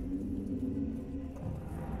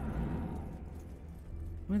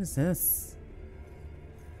 What is this?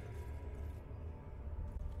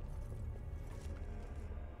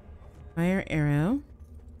 Fire arrow.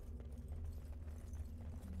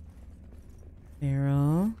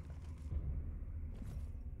 Barrel.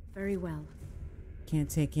 Very well. Can't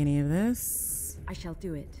take any of this. I shall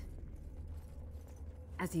do it.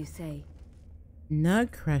 As you say.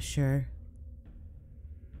 Nug crusher.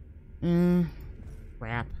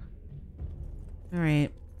 Crap.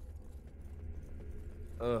 Alright.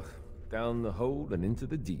 Ugh. Down the hole and into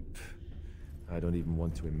the deep. I don't even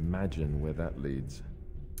want to imagine where that leads.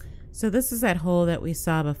 So this is that hole that we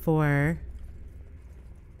saw before.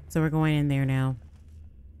 So we're going in there now.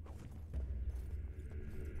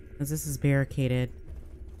 Because this is barricaded,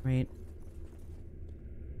 right?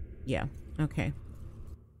 Yeah, okay.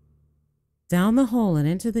 Down the hole and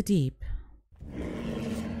into the deep.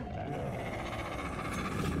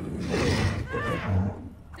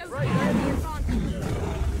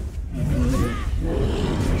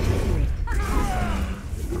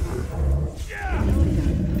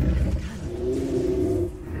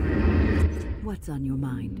 What's on your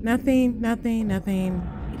mind? Nothing, nothing, nothing.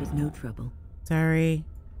 It is no trouble. Sorry.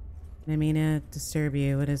 Didn't mean to disturb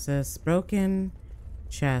you. What is this? Broken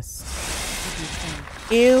chest.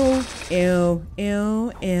 Ew, ew,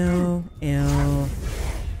 ew, ew, ew.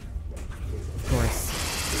 Of course.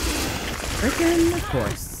 Frickin' of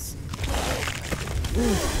course.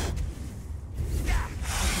 Ooh.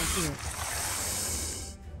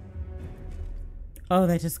 Oh,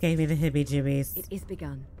 that just gave me the heebie-jeebies. It is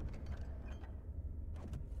begun.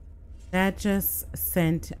 That just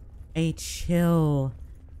sent a chill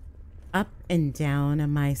up and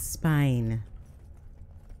down my spine.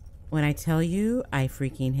 When I tell you I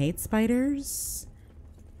freaking hate spiders,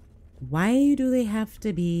 why do they have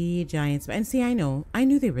to be giant spiders? And see, I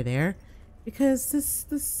knew they were there because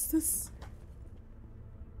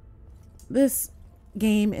this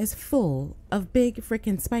game is full of big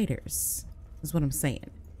freaking spiders, is what I'm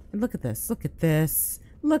saying. And look at this, look at this,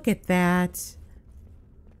 look at that.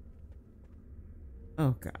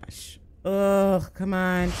 Oh gosh. Oh, come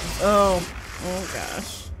on. Oh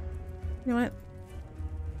gosh. You know what?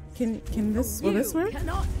 Can this, will this work?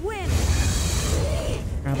 Cannot win.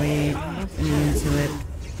 Probably immune to it.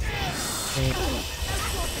 Wait.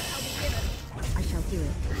 I shall do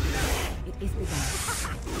it. It is begun.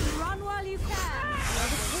 Run while you can. You are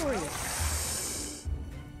victorious.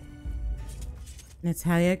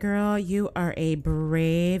 Natalia girl, you are a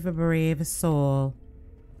brave, brave soul.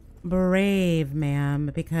 Brave,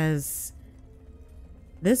 ma'am, because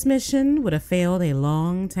this mission would have failed a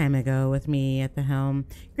long time ago with me at the helm.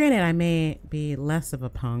 Granted, I may be less of a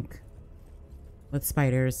punk with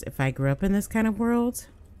spiders if I grew up in this kind of world.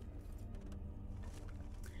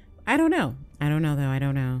 I don't know. I don't know, though. I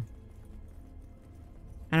don't know.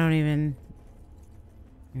 I don't even...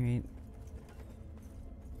 Alright.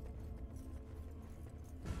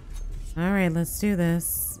 Alright, let's do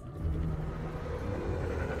this.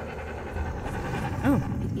 Oh.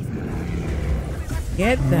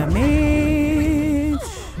 Get the mage.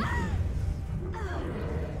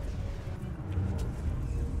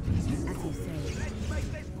 As you say.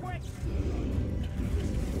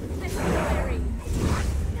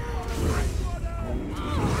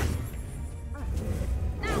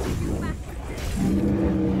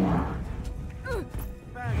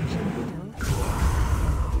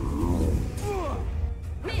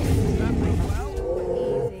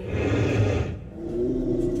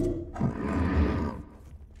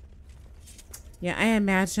 Yeah, I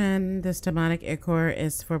imagine this demonic ichor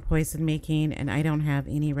is for poison making, and I don't have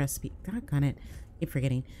any recipe. Doggone it. I keep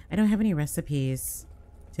forgetting. I don't have any recipes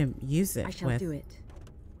to use it with. I shall do it.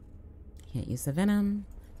 Can't use the venom.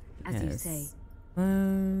 As you say.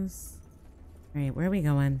 Close. Alright, where are we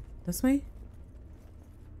going? This way?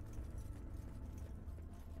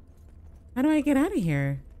 How do I get out of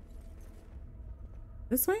here?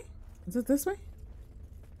 This way? Is it this way?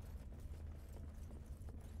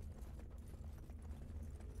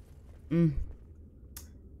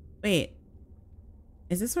 Wait.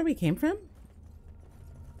 Is this where we came from?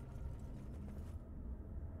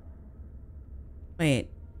 Wait.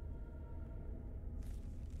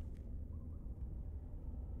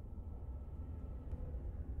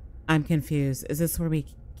 I'm confused. Is this where we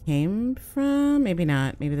came from? Maybe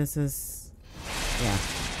not. Maybe this is... Yeah.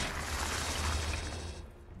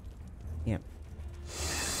 Yep.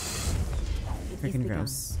 Freaking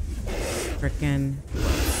gross. Freaking...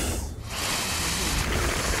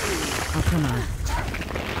 Oh, come on.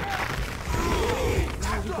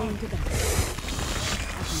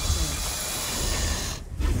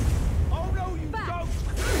 Oh no, you don't!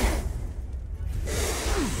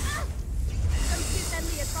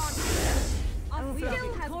 We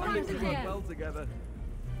still have fun to do. Well together.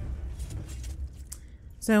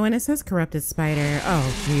 So when it says corrupted spider,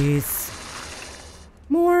 oh jeez.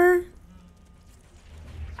 More?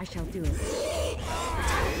 I shall do it.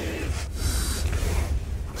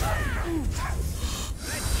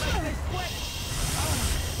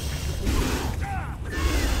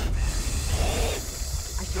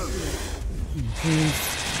 I shall do it.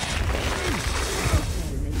 Jeez.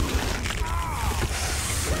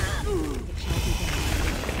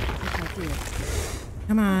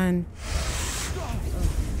 Come on.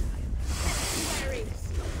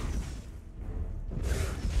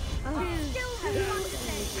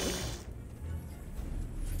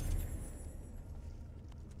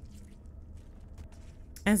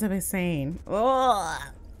 As I was saying,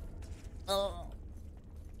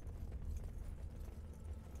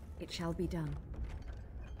 It shall be done.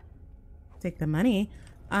 take the money.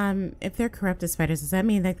 If they're corrupted spiders, does that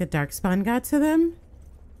mean like the darkspawn got to them?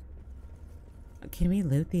 Can we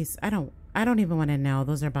loot these? I don't even want to know.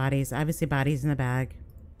 Those are bodies. Obviously bodies in the bag.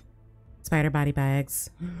 Spider body bags.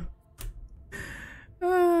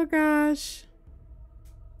 Oh gosh.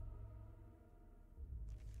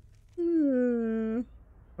 We're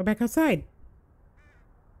back outside.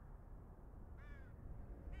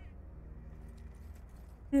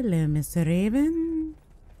 Hello, Mr. Raven.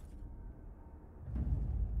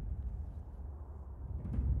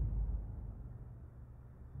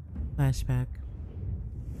 Flashback.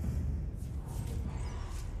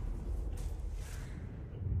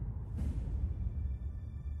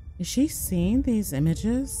 Is she seeing these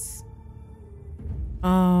images?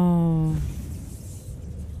 Oh.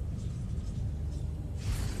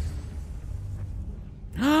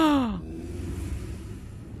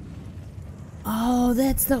 Oh,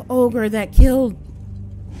 that's the ogre that killed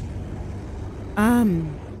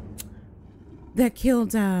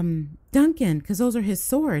Duncan, because those are his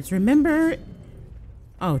swords, remember?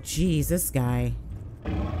 Oh geez, this guy.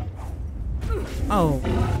 Oh,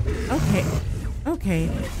 okay. Okay.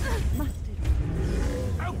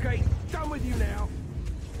 Okay, done with you now.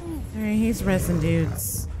 Alright, he's resin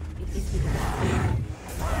dudes.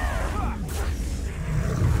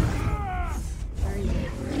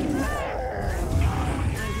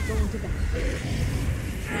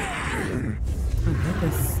 Oh,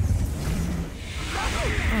 goodness.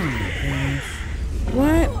 Oh my gosh.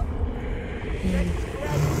 What?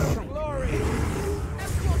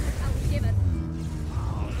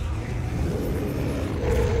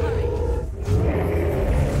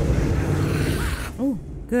 Oh,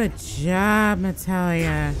 good job,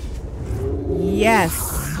 Natalia. Yes.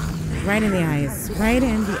 Right in the eyes. Right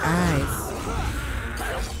in the eyes.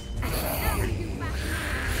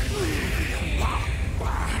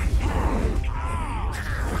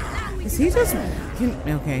 Is he just...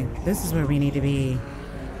 okay, this is where we need to be.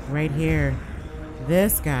 Right here.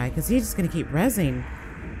 This guy, because he's just going to keep rezzing.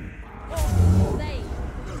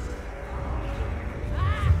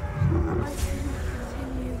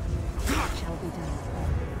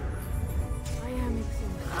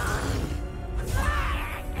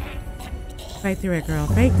 Fight through it, girl.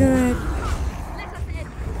 Fight through it.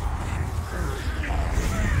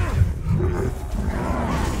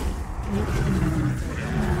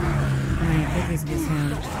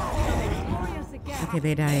 Okay,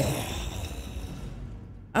 they died.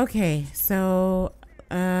 Okay, so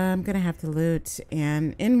I'm gonna have to loot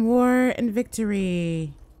and in war and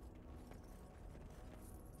victory.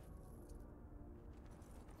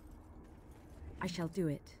 I shall do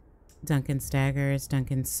it. Duncan's daggers,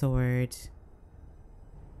 Duncan's sword.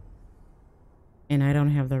 And I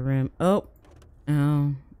don't have the room. Oh.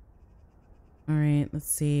 Oh. Alright, let's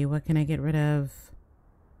see. What can I get rid of?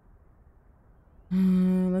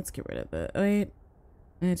 Let's get rid of the... Oh, wait.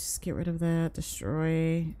 Let's just get rid of that.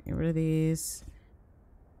 Destroy. Get rid of these.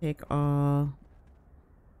 Take all.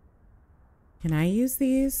 Can I use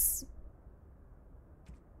these?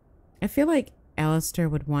 I feel like Alistair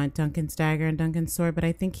would want Duncan's dagger and Duncan's sword, but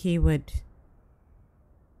I think he would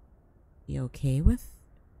be okay with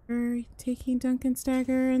her taking Duncan's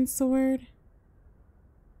dagger and sword.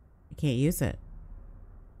 I can't use it.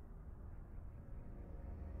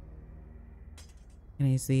 Can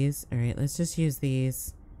I use these? Alright, let's just use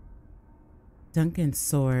these. Duncan's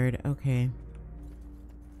sword. Okay.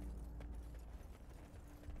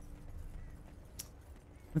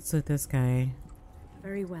 Let's loot this guy.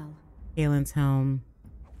 Very well. Galen's helm.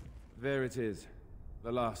 There it is.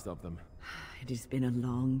 The last of them. It has been a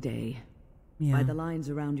long day. Yeah. By the lines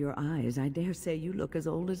around your eyes, I dare say you look as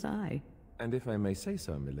old as I. And if I may say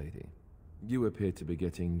so, milady, you appear to be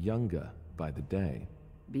getting younger by the day.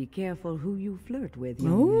 Be careful who you flirt with,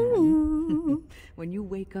 young man. Ooh. When you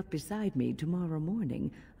wake up beside me tomorrow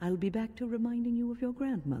morning, I'll be back to reminding you of your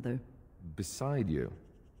grandmother. Beside you?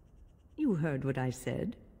 You heard what I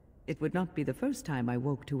said. It would not be the first time I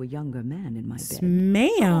woke to a younger man in my bed. Are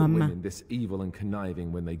Ma'am. women this evil and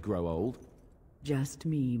conniving when they grow old? Just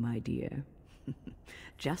me, my dear.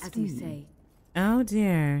 Just As me. you say. Oh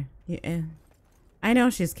dear. Yeah. I know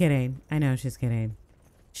she's kidding. I know she's kidding.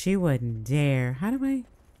 She wouldn't dare. How do I?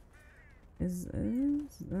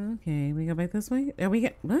 Okay? We go back this way. Are we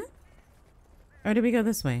get what? Or did we go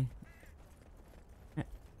this way?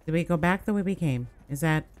 Did we go back the way we came? Is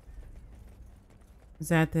that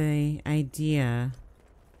the idea?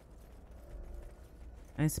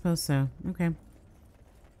 I suppose so. Okay.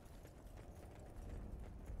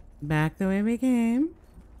 Back the way we came.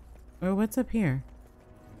 Or what's up here?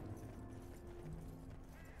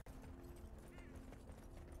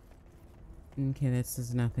 Okay, this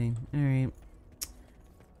is nothing. Alright.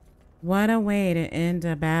 What a way to end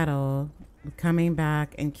a battle. Coming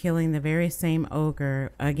back and killing the very same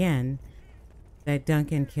ogre again that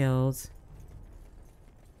Duncan killed.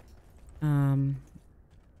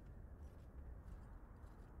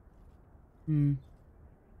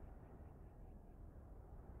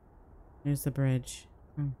 There's the bridge.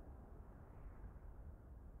 Oh.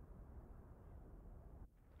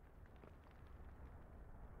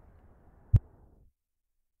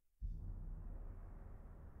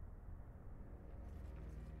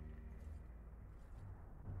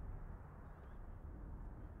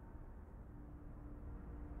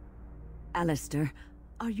 Alistair,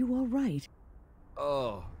 are you all right?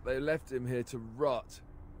 Oh, they left him here to rot.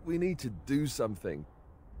 We need to do something.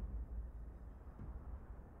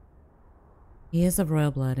 He is of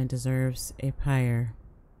royal blood and deserves a pyre.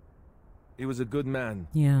 He was a good man.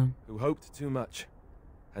 Yeah. Who hoped too much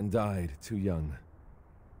and died too young.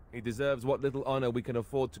 He deserves what little honor we can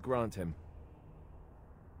afford to grant him.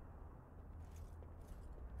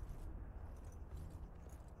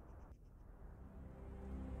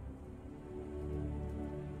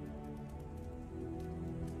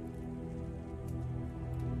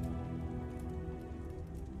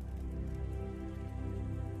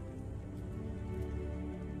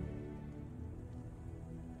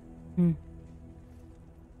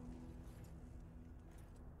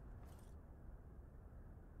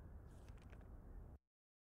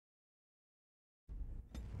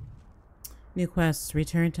 New quest.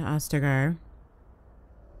 Return to Ostagar.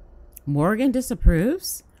 Morgan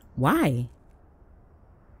disapproves? Why?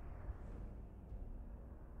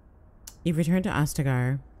 You've returned to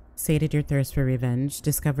Ostagar, sated your thirst for revenge,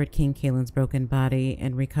 discovered King Kaelin's broken body,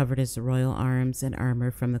 and recovered his royal arms and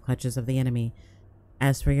armor from the clutches of the enemy.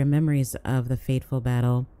 As for your memories of the fateful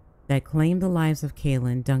battle that claimed the lives of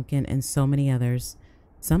Kaelin, Duncan, and so many others,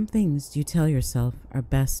 some things you tell yourself are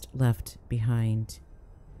best left behind.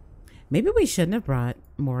 Maybe we shouldn't have brought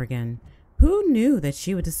Morgan. Who knew that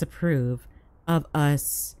she would disapprove of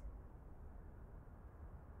us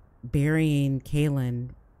burying Kaelin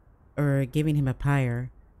or giving him a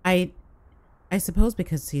pyre? I suppose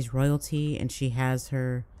because he's royalty and she has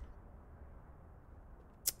her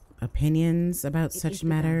opinions about such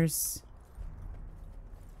matters.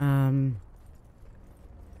 Oh,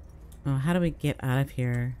 how do we get out of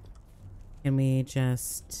here? Can we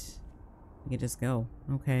just... We can just go.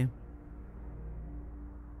 Okay.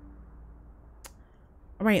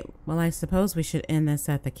 Alright, well I suppose we should end this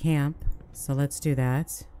at the camp. So let's do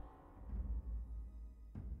that.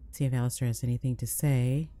 See if Alistair has anything to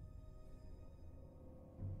say.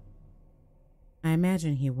 I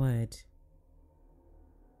imagine he would.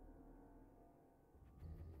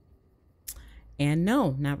 And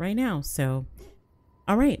no, not right now. So,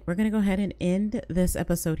 all right, we're going to go ahead and end this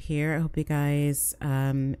episode here. I hope you guys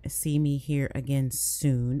see me here again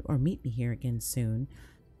soon, or meet me here again soon.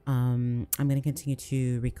 I'm going to continue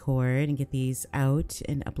to record and get these out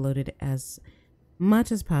and uploaded as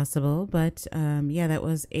much as possible. But yeah, that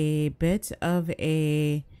was a bit of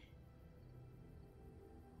a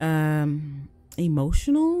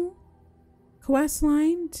emotional quest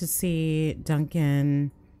line to see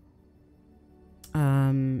Duncan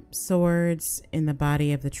swords in the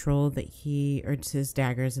body of the troll that he, or his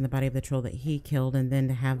daggers in the body of the troll that he killed, and then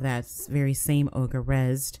to have that very same ogre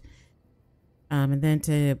rezzed, and then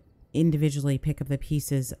to individually pick up the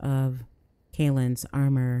pieces of Kaelin's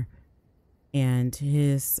armor and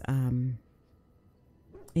his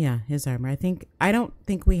yeah, his armor. I don't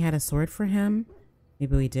think we had a sword for him.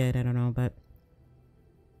 Maybe we did, I don't know, but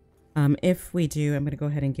if we do, I'm going to go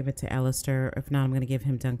ahead and give it to Alistair. If not, I'm going to give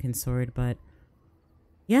him Duncan's sword. But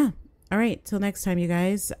yeah, All right, till next time, you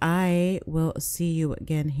guys. I will see you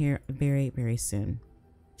again here very, very soon.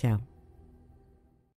 Ciao.